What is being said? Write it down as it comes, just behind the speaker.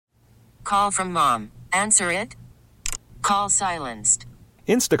Call from mom. Answer it. Call silenced.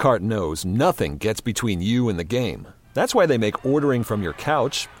 Instacart knows nothing gets between you and the game. That's why they make ordering from your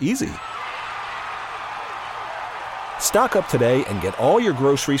couch easy. Stock up today and get all your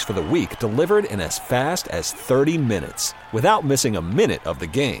groceries for the week delivered in as fast as 30 minutes without missing a minute of the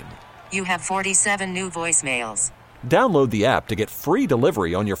game. You have 47 new voicemails. Download the app to get free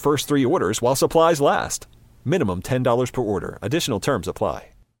delivery on your first 3 orders while supplies last. Minimum $10 per order. Additional terms apply.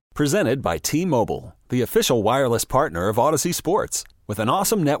 Presented by T-Mobile, the official wireless partner of Odyssey Sports. With an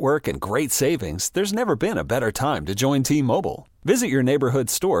awesome network and great savings, there's never been a better time to join T-Mobile. Visit your neighborhood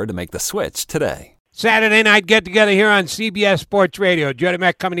store to make the switch today. Saturday night get-together here on CBS Sports Radio. Jody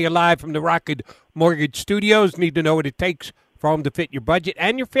Mack coming to you live from the Rocket Mortgage Studios. Need to know what it takes for home to fit your budget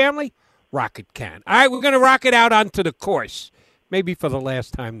and your family? Rocket can. All right, we're going to rock it out onto the course, maybe for the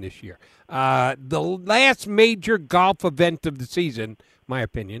last time this year. The last major golf event of the season, my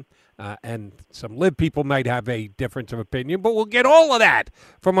opinion, and some live people might have a difference of opinion, but we'll get all of that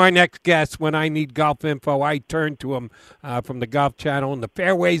from our next guest. When I need golf info, I turn to him from the Golf Channel and the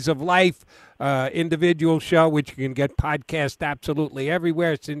Fairways of Life individual show, which you can get podcast absolutely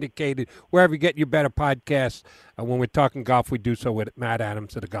everywhere, syndicated, wherever you get your better podcasts. When we're talking golf, we do so with Matt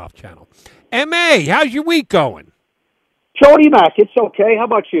Adams of the Golf Channel. M.A., how's your week going? Jody Mack, it's okay. How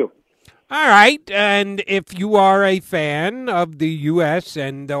about you? All right, and if you are a fan of the U.S.,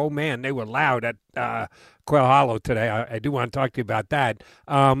 and, oh, man, they were loud at Quail Hollow today. I do want to talk to you about that.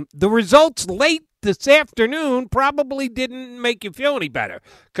 The results late this afternoon probably didn't make you feel any better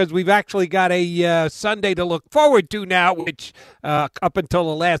because we've actually got a Sunday to look forward to now, which up until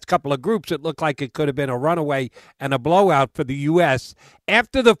the last couple of groups, it looked like it could have been a runaway and a blowout for the U.S.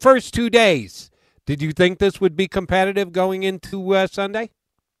 After the first 2 days, did you think this would be competitive going into Sunday?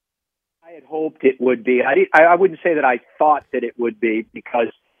 I had hoped it would be. I wouldn't say that I thought that it would be because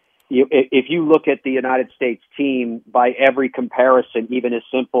if you look at the United States team by every comparison, even as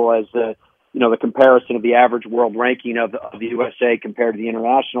simple as the comparison of the average world ranking of the USA compared to the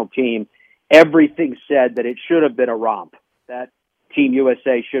international team, everything said that it should have been a romp. That Team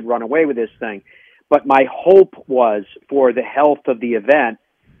USA should run away with this thing. But my hope was for the health of the event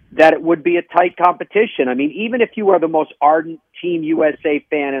that it would be a tight competition. I mean, even if you are the most ardent Team USA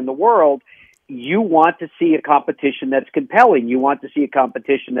fan in the world, you want to see a competition that's compelling. You want to see a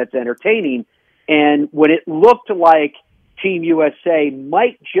competition that's entertaining. And when it looked like Team USA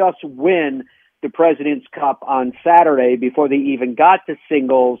might just win the President's Cup on Saturday before they even got to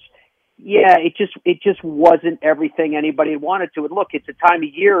singles, yeah, it just wasn't everything anybody wanted to. And look, it's a time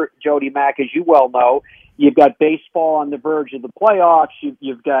of year, Jody Mack, as you well know. You've got baseball on the verge of the playoffs.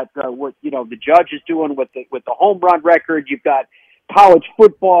 You've got what the judge is doing with the home run record. You've got college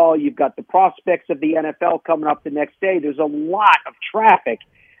football. You've got the prospects of the NFL coming up the next day. There's a lot of traffic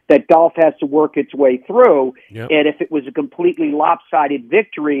that golf has to work its way through. Yep. And if it was a completely lopsided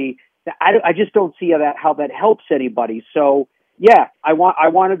victory, I just don't see how that helps anybody. So, yeah, I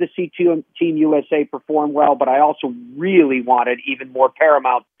wanted to see Team USA perform well, but I also really wanted, even more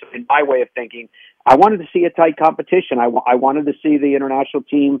paramount in my way of thinking, I wanted to see a tight competition. I wanted to see the international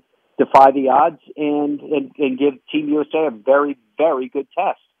team defy the odds and give Team USA a very, very good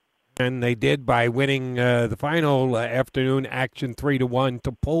test. And they did by winning the final afternoon action 3-1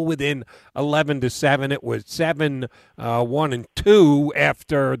 to pull within 11-7. It was 7-1-2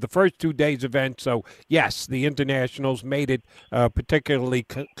 after the first 2 days event. So yes, the internationals made it particularly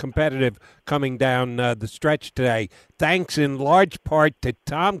competitive coming down the stretch today. Thanks in large part to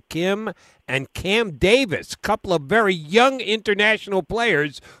Tom Kim and Cam Davis, a couple of very young international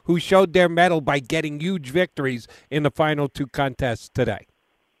players who showed their mettle by getting huge victories in the final 2 contests today.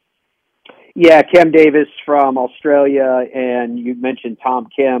 Yeah, Cam Davis from Australia, and you mentioned Tom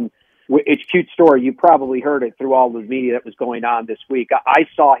Kim. It's a cute story. You probably heard it through all the media that was going on this week. I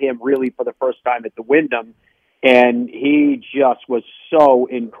saw him really for the first time at the Wyndham, and he just was so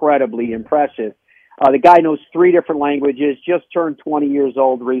incredibly impressive. The guy knows 3 different languages, just turned 20 years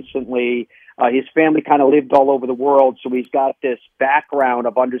old recently. His family kind of lived all over the world, so he's got this background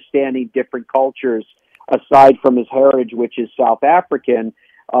of understanding different cultures aside from his heritage, which is South African.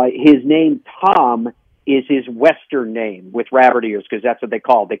 His name, Tom, is his Western name with rabbit ears because that's what they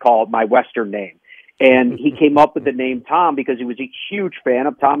call it. They call it my Western name. And he came up with the name Tom because he was a huge fan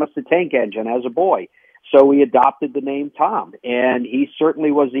of Thomas the Tank Engine as a boy. So he adopted the name Tom. And he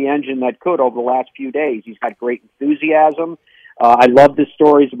certainly was the engine that could over the last few days. He's got great enthusiasm. I love the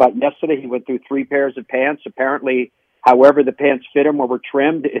stories about yesterday. He went through 3 pairs of pants. Apparently, however the pants fit him or were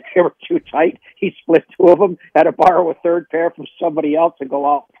trimmed, if they were too tight, he split 2 of them, had to borrow a 3rd pair from somebody else and go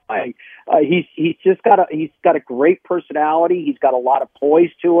out and play. He's got a great personality. He's got a lot of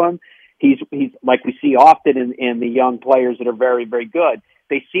poise to him. he's like we see often in the young players that are very, very good.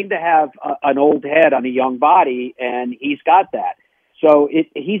 They seem to have an old head on a young body, and he's got that. So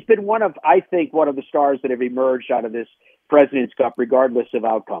he's been I think, one of the stars that have emerged out of this President's Cup, regardless of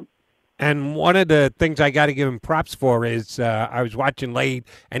outcome. And one of the things I got to give him props for is I was watching late,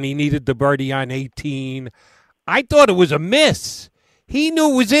 and he needed the birdie on 18. I thought it was a miss. He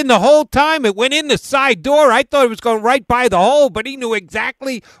knew it was in the whole time. It went in the side door. I thought it was going right by the hole, but he knew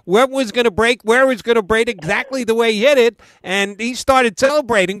exactly where it was going to break, where it was going to break, exactly the way he hit it. And he started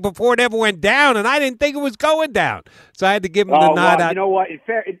celebrating before it ever went down, and I didn't think it was going down. So I had to give him the nod. Well, you know what?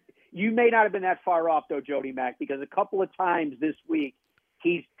 You may not have been that far off, though, Jody Mack, because a couple of times this week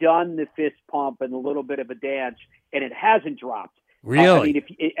he's done the fist pump and a little bit of a dance, and it hasn't dropped. Really?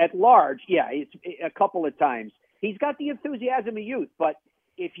 At large, yeah, it's a couple of times. He's got the enthusiasm of youth, but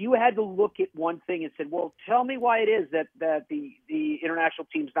if you had to look at one thing and said, well, tell me why it is that the international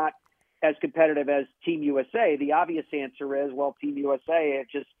team's not as competitive as Team USA, the obvious answer is, well, Team USA,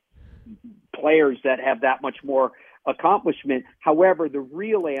 it's just players that have that much more accomplishment. However, the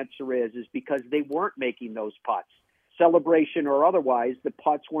real answer is because they weren't making those putts. Celebration or otherwise, the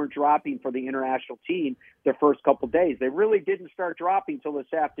putts weren't dropping for the international team their first couple of days. They really didn't start dropping till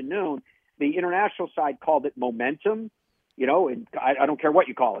this afternoon. The international side called it momentum, and I don't care what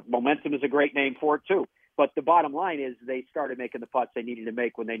you call it. Momentum is a great name for it, too. But the bottom line is they started making the putts they needed to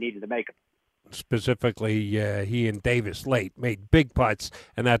make when they needed to make them. Specifically, he and Davis late made big putts,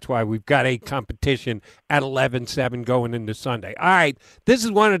 and that's why we've got a competition at 11-7 going into Sunday. All right, this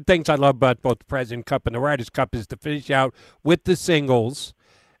is one of the things I love about both the President's Cup and the Ryder's Cup is to finish out with the singles.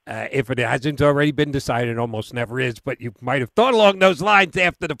 If it hasn't already been decided, it almost never is, but you might have thought along those lines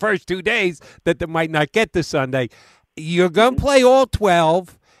after the first 2 days that they might not get to Sunday. You're going to play all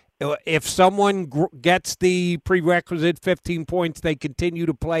 12. If someone gets the prerequisite 15 points, they continue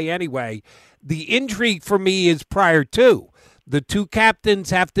to play anyway. The intrigue for me is prior to. The two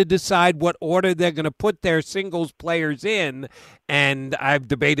captains have to decide what order they're going to put their singles players in. And I've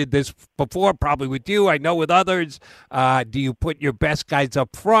debated this before, probably with you. I know with others. Do you put your best guys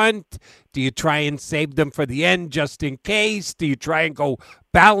up front? Do you try and save them for the end just in case? Do you try and go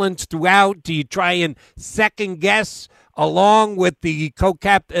balanced throughout? Do you try and second guess along with the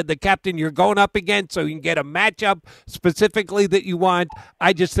the captain you're going up against so you can get a matchup specifically that you want?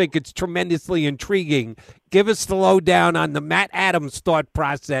 I just think it's tremendously intriguing. Give us the lowdown on the Matt Adams thought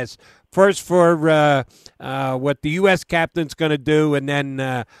process. First for what the U.S. captain's going to do, and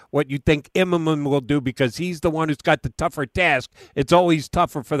then what you think Immelman will do, because he's the one who's got the tougher task. It's always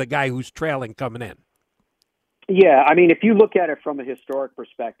tougher for the guy who's trailing coming in. Yeah, I mean, if you look at it from a historic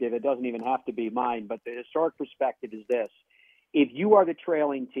perspective, it doesn't even have to be mine, but the historic perspective is this. If you are the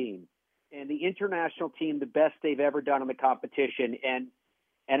trailing team and the international team, the best they've ever done in the competition, and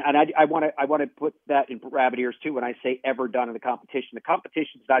I want to put that in rabbit ears too when I say ever done in the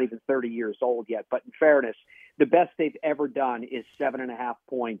competition's not even 30 years old yet, but in fairness, the best they've ever done is 7.5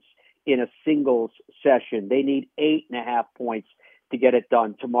 points in a singles session. They need 8.5 points to get it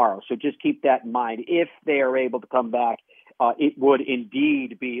done tomorrow. So just keep that in mind. If they are able to come back, it would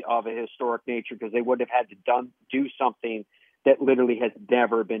indeed be of a historic nature, because they would have had to do something that literally has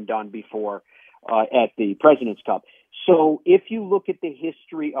never been done before at the President's Cup. So if you look at the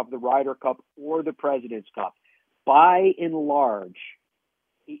history of the Ryder Cup or the President's Cup, by and large,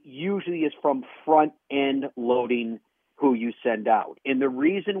 it usually is from front-end loading who you send out. And the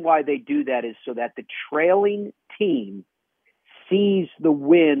reason why they do that is so that the trailing team sees the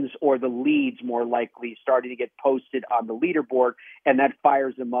wins or the leads more likely starting to get posted on the leaderboard, and that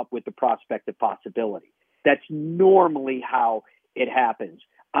fires them up with the prospect of possibility. That's normally how it happens.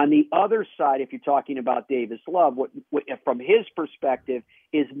 On the other side, if you're talking about Davis Love, what from his perspective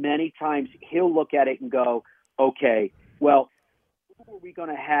is many times he'll look at it and go, okay, well, who are we going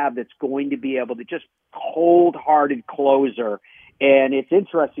to have that's going to be able to just cold-hearted closer? And it's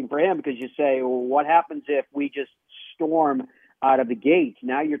interesting for him because you say, well, what happens if we just storm out of the gates?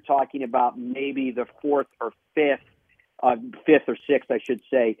 Now you're talking about maybe the fifth or sixth, I should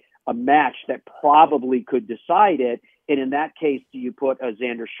say, a match that probably could decide it. And in that case, do you put a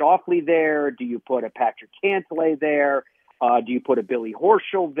Xander Schauffele there? Do you put a Patrick Cantlay there? Do you put a Billy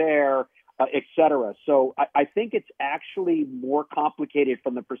Horschel there, et cetera? So I think it's actually more complicated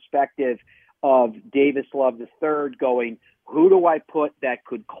from the perspective of Davis Love III going, who do I put that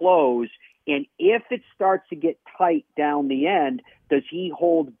could close? And if it starts to get tight down the end, does he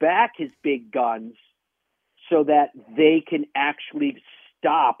hold back his big guns so that they can actually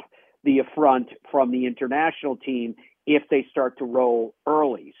stop the affront from the international team if they start to roll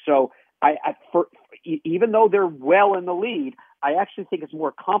early? So even though they're well in the lead, I actually think it's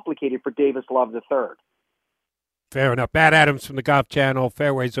more complicated for Davis Love III. Fair enough. Matt Adams from the Golf Channel,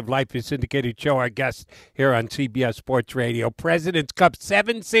 Fairways of Life, his syndicated show, our guest here on CBS Sports Radio. President's Cup,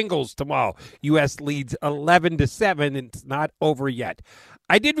 7 singles tomorrow. U.S. leads 11-7, and it's not over yet.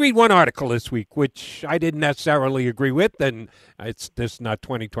 I did read one article this week, which I didn't necessarily agree with, and it's this not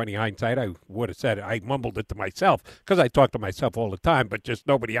 20/20 hindsight. I would have said it. I mumbled it to myself because I talk to myself all the time, but just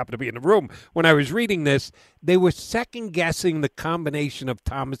nobody happened to be in the room when I was reading this. They were second-guessing the combination of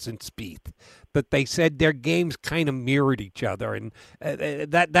Thomas and Spieth, that they said their games kind of mirrored each other, and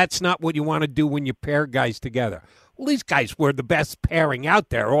that's not what you want to do when you pair guys together. Well, these guys were the best pairing out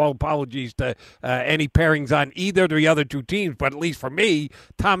there. All apologies to any pairings on either of the other two teams, but at least for me,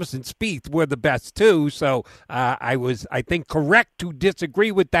 Thomas and Spieth were the best too. So I was, I think, correct to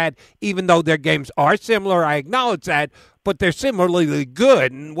disagree with that, even though their games are similar. I acknowledge that, but they're similarly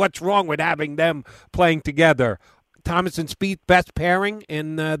good. And what's wrong with having them playing together? Thomas and Spieth, best pairing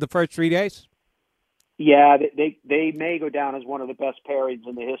in the first 3 days? Yeah, they may go down as one of the best pairings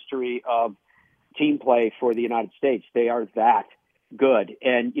in the history of team play for the United States. They are that good.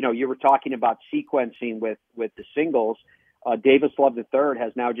 And, you know, you were talking about sequencing with the singles. Davis Love III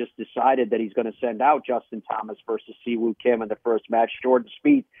has now just decided that he's going to send out Justin Thomas versus Siwoo Kim in the first match, Jordan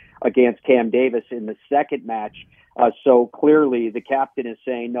Spieth against Cam Davis in the second match. So clearly the captain is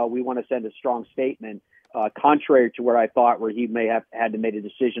saying, no, we want to send a strong statement, contrary to where I thought, where he may have had to make a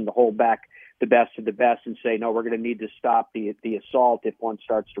decision to hold back the best of the best and say, no, we're going to need to stop the assault if one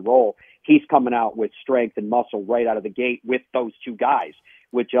starts to roll. He's coming out with strength and muscle right out of the gate with those two guys,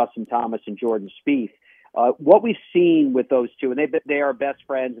 with Justin Thomas and Jordan Spieth. What we've seen with those two, and they are best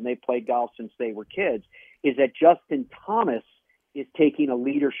friends and they've played golf since they were kids, is that Justin Thomas is taking a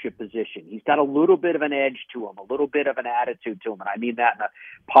leadership position. He's got a little bit of an edge to him, a little bit of an attitude to him, and I mean that in a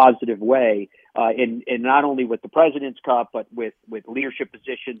positive way, in not only with the President's Cup, but with leadership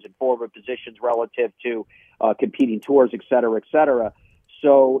positions and forward positions relative to competing tours, et cetera, et cetera.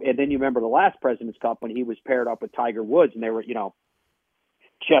 So, and then you remember the last President's Cup when he was paired up with Tiger Woods, and they were, you know,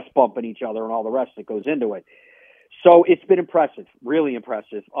 chest bumping each other and all the rest that goes into it. So it's been impressive, really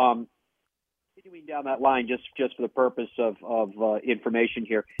impressive. Continuing down that line, just for the purpose of information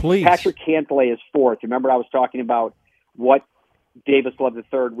here. Please. Patrick Cantlay is fourth. Remember, I was talking about what Davis Love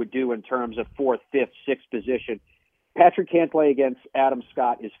III would do in terms of fourth, fifth, sixth position. Patrick Cantlay against Adam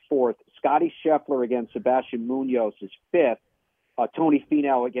Scott is fourth. Scotty Scheffler against Sebastian Munoz is fifth. Tony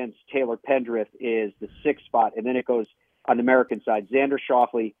Finau against Taylor Pendrith is the sixth spot. And then it goes on the American side, Xander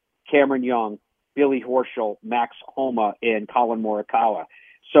Schauffele, Cameron Young, Billy Horschel, Max Homa, and Colin Morikawa.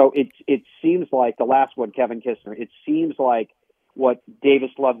 So it seems like the last one, Kevin Kistner, it seems like what Davis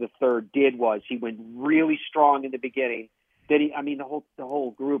Love III did was he went really strong in the beginning. Then the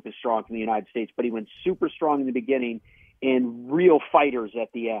whole group is strong from the United States, but he went super strong in the beginning and real fighters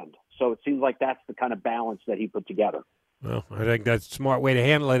at the end. So it seems like that's the kind of balance that he put together. Well, I think that's a smart way to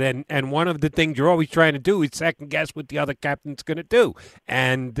handle it. And one of the things you're always trying to do is second-guess what the other captain's going to do.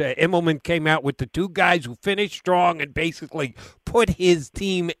 And Immelman came out with the two guys who finished strong and basically put his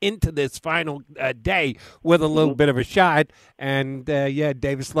team into this final day with a little bit of a shot. And,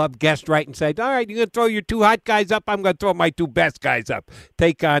 Davis Love guessed right and said, all right, you're going to throw your two hot guys up? I'm going to throw my two best guys up.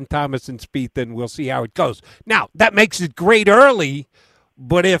 Take on Thomas and Spieth, and we'll see how it goes. Now, that makes it great early.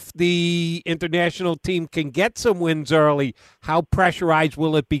 But if the international team can get some wins early, how pressurized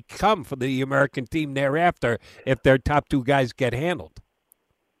will it become for the American team thereafter if their top two guys get handled?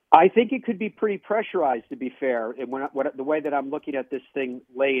 I think it could be pretty pressurized, to be fair. And the way that I'm looking at this thing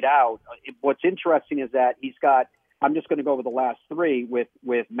laid out, what's interesting is that he's got, I'm just going to go over the last three with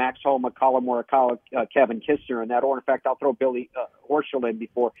Max Homa, Colin Morikawa, Kevin Kistner in that order. In fact, I'll throw Billy Horschel in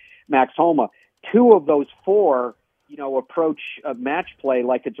before Max Homa. Two of those four, approach a match play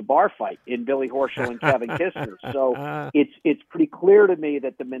like it's a bar fight in Billy Horschel and Kevin Kistner. So it's pretty clear to me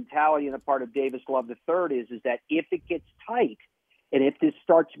that the mentality on the part of Davis Love III is that if it gets tight and if this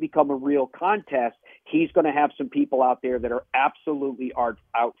starts to become a real contest, he's going to have some people out there that are absolutely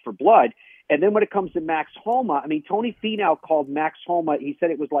out for blood. And then when it comes to Max Homa, Tony Finau called Max Homa, he said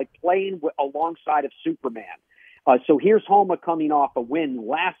it was like playing alongside of Superman. So here's Homa coming off a win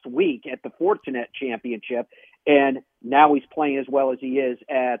last week at the Fortinet Championship, and now he's playing as well as he is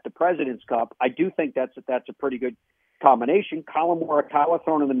at the President's Cup. I do think that's a pretty good combination. Colin Morikawa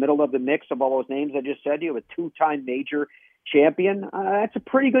thrown in the middle of the mix of all those names I just said to you, a two-time major champion. That's a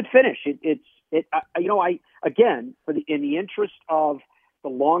pretty good finish. In the interest of the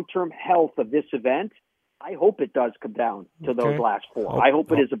long-term health of this event, I hope it does come down to those last four. I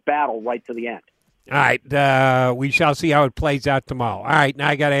hope it is a battle right to the end. All right, we shall see how it plays out tomorrow. All right, now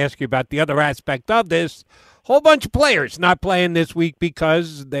I got to ask you about the other aspect of this. whole bunch of players not playing this week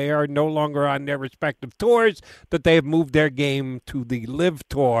because they are no longer on their respective tours, that they have moved their game to the Live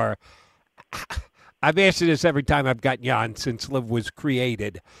Tour. I've asked you this every time I've gotten you on since Live was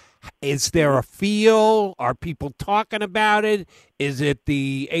created. Is there a feel? Are people talking about it? Is it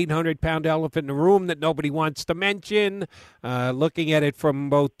the 800-pound elephant in the room that nobody wants to mention? Looking at it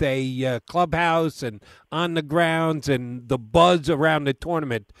from both a clubhouse and on the grounds and the buzz around the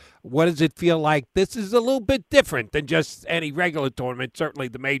tournament, what does it feel like? This is a little bit different than just any regular tournament. Certainly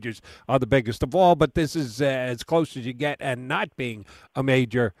the majors are the biggest of all, but this is as close as you get and not being a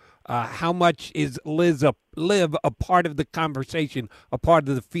major. How much is Live a part of the conversation, a part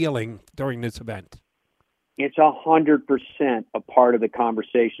of the feeling during this event? It's 100% a part of the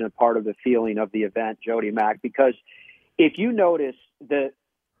conversation, a part of the feeling of the event, Jody Mack, because if you notice that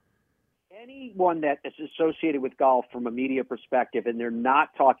anyone that is associated with golf from a media perspective, and they're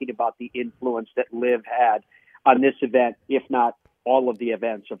not talking about the influence that Live had on this event, if not all of the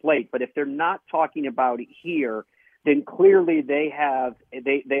events of late, but if they're not talking about it here, then clearly they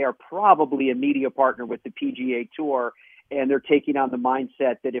are probably a media partner with the PGA Tour, and they're taking on the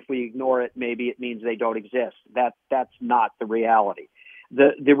mindset that if we ignore it, maybe it means they don't exist. That's not the reality.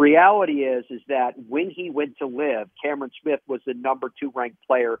 The reality is that when he went to Live, Cameron Smith was the number 2 ranked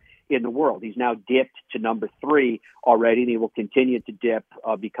player in the world. He's now dipped to number 3 already, and he will continue to dip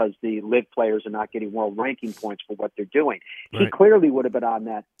because the Live players are not getting world ranking points for what they're doing. Right. He clearly would have been on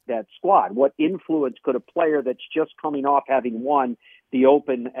that squad. What influence could a player that's just coming off having won the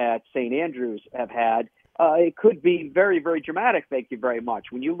Open at St. Andrews have had? It could be very, very dramatic, thank you very much.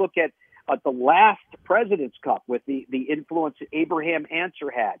 When you look at the last President's Cup with the influence that Abraham Answer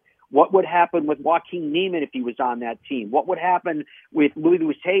had, what would happen with Joaquin Neiman if he was on that team? What would happen with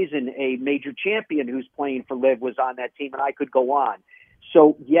Louis Hazen, a major champion who's playing for Live, was on that team, and I could go on.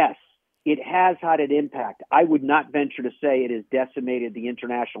 So, yes, it has had an impact. I would not venture to say it has decimated the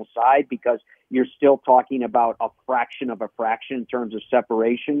international side because you're still talking about a fraction of a fraction in terms of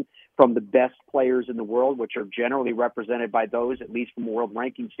separation from the best players in the world, which are generally represented by those, at least from a world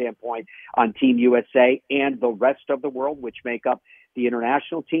ranking standpoint, on Team USA and the rest of the world, which make up the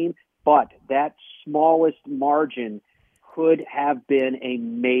international team. But that smallest margin could have been a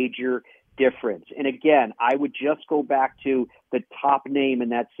major difference. And again, I would just go back to the top name in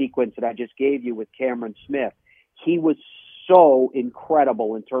that sequence that I just gave you with Cameron Smith. He was so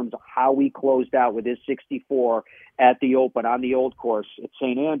incredible in terms of how he closed out with his 64 at the Open on the old course at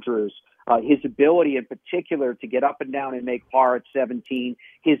St. Andrews. His ability in particular to get up and down and make par at 17,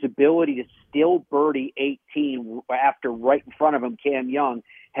 his ability to still birdie 18 after right in front of him, Cam Young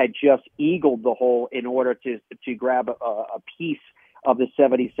had just eagled the hole in order to grab a piece of the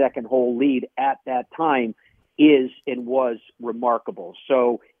 72nd hole lead at that time is and was remarkable.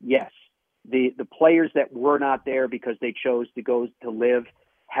 So, yes, the players that were not there because they chose to go to Live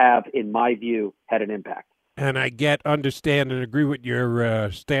have, in my view, had an impact. And I understand, and agree with your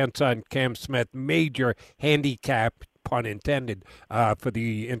stance on Cam Smith. Major handicap, pun intended, for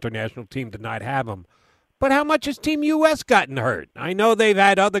the international team to not have him. But how much has Team U.S. gotten hurt? I know they've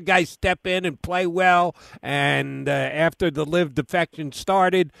had other guys step in and play well, and after the Live defection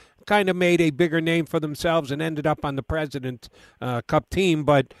started, kind of made a bigger name for themselves and ended up on the President's Cup team.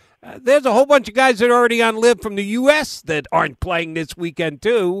 But there's a whole bunch of guys that are already on Live from the U.S. that aren't playing this weekend,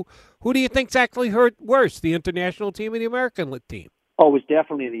 too. Who do you think's actually hurt worse, the international team or the American team? Oh, it was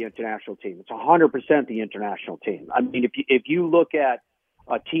definitely the international team. It's 100% the international team. I mean, if you look at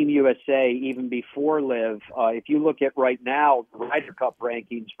Team USA even before Live, if you look at right now the Ryder Cup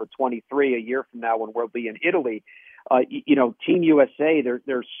rankings for 23 a year from now when we'll be in Italy, Team USA,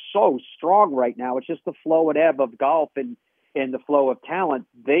 they're so strong right now. It's just the flow and ebb of golf and the flow of talent.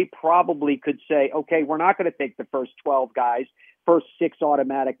 They probably could say, okay, we're not going to take the first 12 guys, first 6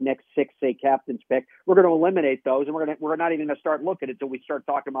 automatic, next 6, say, captain's pick. We're going to eliminate those, and we're not even going to start looking until we start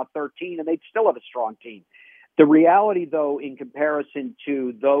talking about 13, and they'd still have a strong team. The reality, though, in comparison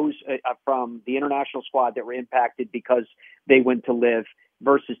to those from the international squad that were impacted because they went to Live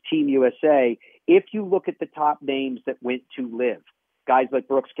versus Team USA, if you look at the top names that went to Live, guys like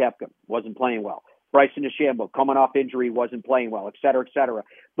Brooks Koepka wasn't playing well. Bryson DeChambeau, coming off injury, wasn't playing well, et cetera, et cetera.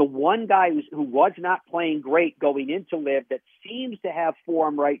 The one guy who was not playing great going into Live that seems to have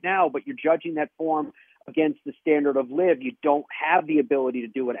form right now, but you're judging that form against the standard of Live, you don't have the ability to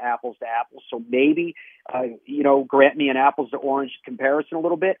do an apples to apples. So maybe, grant me an apples to orange comparison a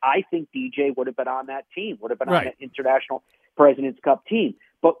little bit. I think DJ would have been on that team, would have been on that International President's Cup team.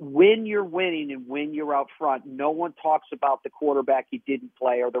 But when you're winning and when you're out front, no one talks about the quarterback you didn't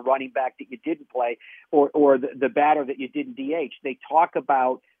play or the running back that you didn't play or the batter that you didn't DH. They talk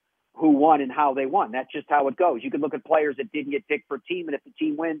about who won and how they won. That's just how it goes. You can look at players that didn't get picked for a team, and if the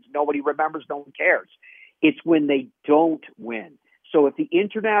team wins, nobody remembers, no one cares. It's when they don't win. So if the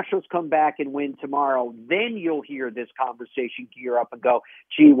internationals come back and win tomorrow, then you'll hear this conversation gear up and go,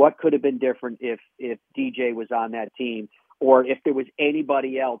 gee, what could have been different if DJ was on that team, or if there was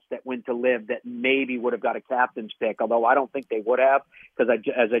anybody else that went to live that maybe would have got a captain's pick, although I don't think they would have, because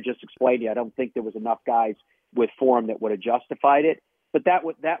as I just explained to you, I don't think there was enough guys with form that would have justified it. But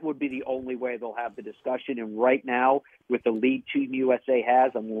that would be the only way they'll have the discussion. And right now, with the lead Team USA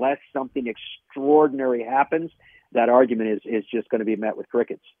has, unless something extraordinary happens, that argument is just going to be met with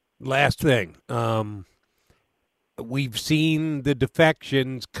crickets. Last thing. We've seen the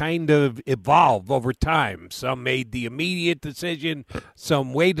defections kind of evolve over time. Some made the immediate decision.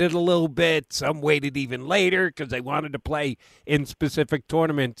 Some waited a little bit. Some waited even later because they wanted to play in specific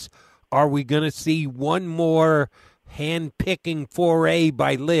tournaments. Are we going to see one more hand-picking foray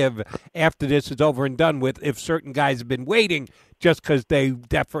by Liv after this is over and done with, if certain guys have been waiting just because they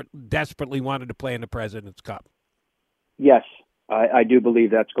desperately wanted to play in the President's Cup? Yes, I do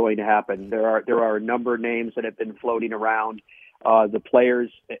believe that's going to happen. There are a number of names that have been floating around. The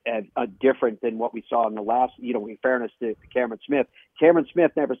players are different than what we saw in the last, in fairness to Cameron Smith. Cameron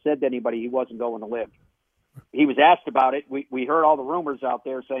Smith never said to anybody he wasn't going to Liv. He was asked about it. We heard all the rumors out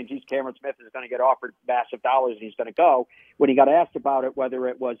there saying, geez, Cameron Smith is going to get offered massive dollars and he's going to go. When he got asked about it, whether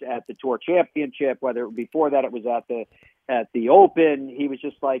it was at the Tour Championship, whether before that it was at the Open, he was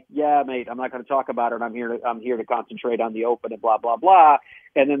just like, yeah, mate, I'm not going to talk about it. I'm here to concentrate on the Open and blah, blah, blah.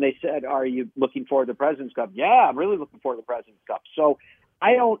 And then they said, are you looking forward to the President's Cup? Yeah, I'm really looking forward to the President's Cup. So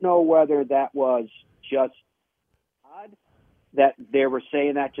I don't know whether that was just odd that they were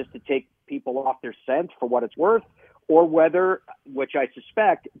saying that just to take people off their scent for what it's worth, or whether, which I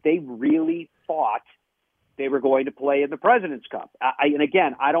suspect, they really thought they were going to play in the President's Cup. And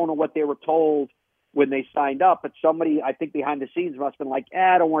again, I don't know what they were told when they signed up, but somebody, I think behind the scenes must have been like,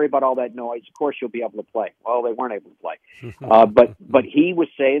 don't worry about all that noise. Of course you'll be able to play. Well, they weren't able to play. But he was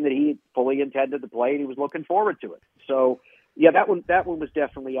saying that he fully intended to play and he was looking forward to it. So, yeah, that one was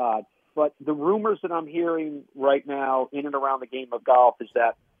definitely odd. But the rumors that I'm hearing right now in and around the game of golf is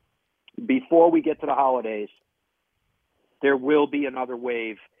that before we get to the holidays, there will be another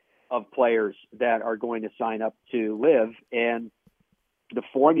wave of players that are going to sign up to Live, and the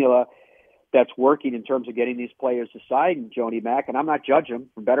formula that's working in terms of getting these players to sign, Jody Mack, and I'm not judging them,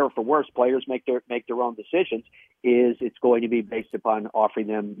 for better or for worse, players make their own decisions, is it's going to be based upon offering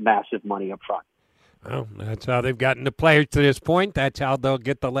them massive money up front. Well, that's how they've gotten the players to this point. That's how they'll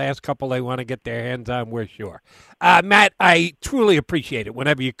get the last couple they want to get their hands on, we're sure. Matt, I truly appreciate it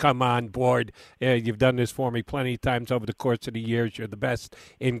whenever you come on board. You've done this for me plenty of times over the course of the years. You're the best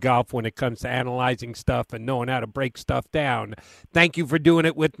in golf when it comes to analyzing stuff and knowing how to break stuff down. Thank you for doing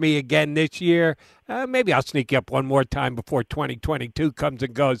it with me again this year. Maybe I'll sneak you up one more time before 2022 comes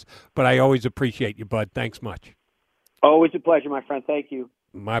and goes, but I always appreciate you, bud. Thanks much. Always a pleasure, my friend. Thank you.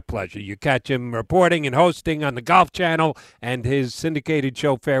 My pleasure. You catch him reporting and hosting on the Golf Channel, and his syndicated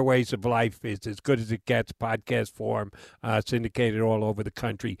show, Fairways of Life, is as good as it gets, podcast form, syndicated all over the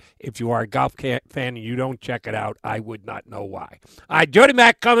country. If you are a golf fan and you don't check it out, I would not know why. All right, Jody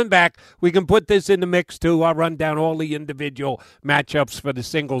Mack coming back. We can put this in the mix, too. I'll run down all the individual matchups for the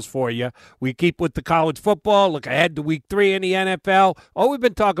singles for you. We keep with the college football, look ahead to week 3 in the NFL. Oh, we've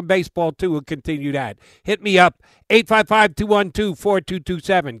been talking baseball, too. We'll continue that. Hit me up, 855-212-4227.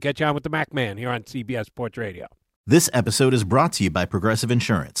 Get you on with the Mac Man here on CBS Sports Radio. This episode is brought to you by Progressive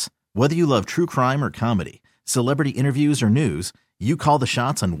Insurance. Whether you love true crime or comedy, celebrity interviews or news, you call the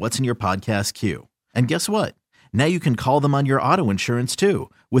shots on what's in your podcast queue. And guess what? Now you can call them on your auto insurance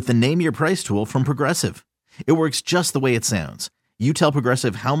too with the Name Your Price tool from Progressive. It works just the way it sounds. You tell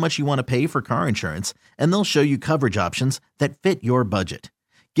Progressive how much you want to pay for car insurance, and they'll show you coverage options that fit your budget.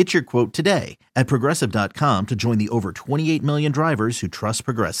 Get your quote today at Progressive.com to join the over 28 million drivers who trust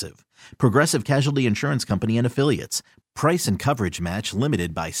Progressive. Progressive Casualty Insurance Company and Affiliates. Price and coverage match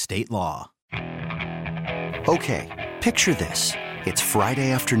limited by state law. Okay, picture this. It's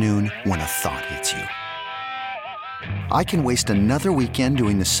Friday afternoon when a thought hits you. I can waste another weekend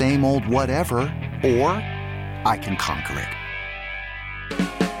doing the same old whatever, or I can conquer it.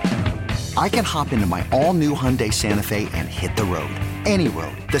 I can hop into my all-new Hyundai Santa Fe and hit the road. Any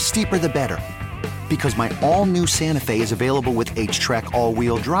road. The steeper, the better. Because my all-new Santa Fe is available with H-Track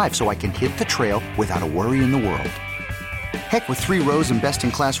all-wheel drive, so I can hit the trail without a worry in the world. Heck, with 3 rows and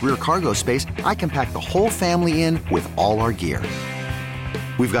best-in-class rear cargo space, I can pack the whole family in with all our gear.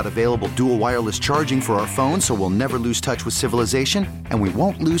 We've got available dual wireless charging for our phones, so we'll never lose touch with civilization, and we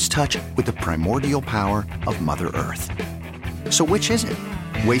won't lose touch with the primordial power of Mother Earth. So which is it?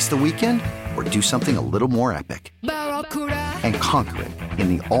 Waste the weekend or do something a little more epic and conquer it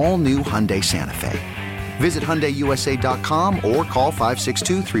in the all-new Hyundai Santa Fe. Visit HyundaiUSA.com or call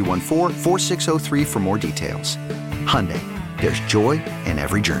 562-314-4603 for more details. Hyundai, there's joy in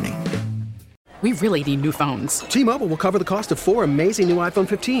every journey. We really need new phones. T-Mobile will cover the cost of 4 amazing new iPhone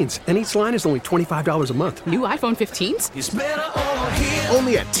 15s, and each line is only $25 a month. New iPhone 15s? It's better over here.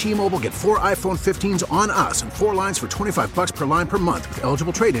 Only at T-Mobile, get 4 iPhone 15s on us and 4 lines for $25 per line per month with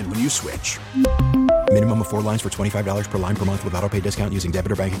eligible trade-in when you switch. Minimum of 4 lines for $25 per line per month with autopay discount using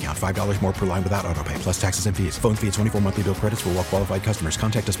debit or bank account. $5 more per line without autopay, plus taxes and fees. Phone fee at 24 monthly bill credits for well-qualified customers.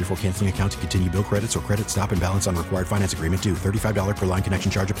 Contact us before canceling account to continue bill credits or credit stop and balance on required finance agreement due. $35 per line connection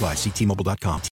charge applies. See T-Mobile.com.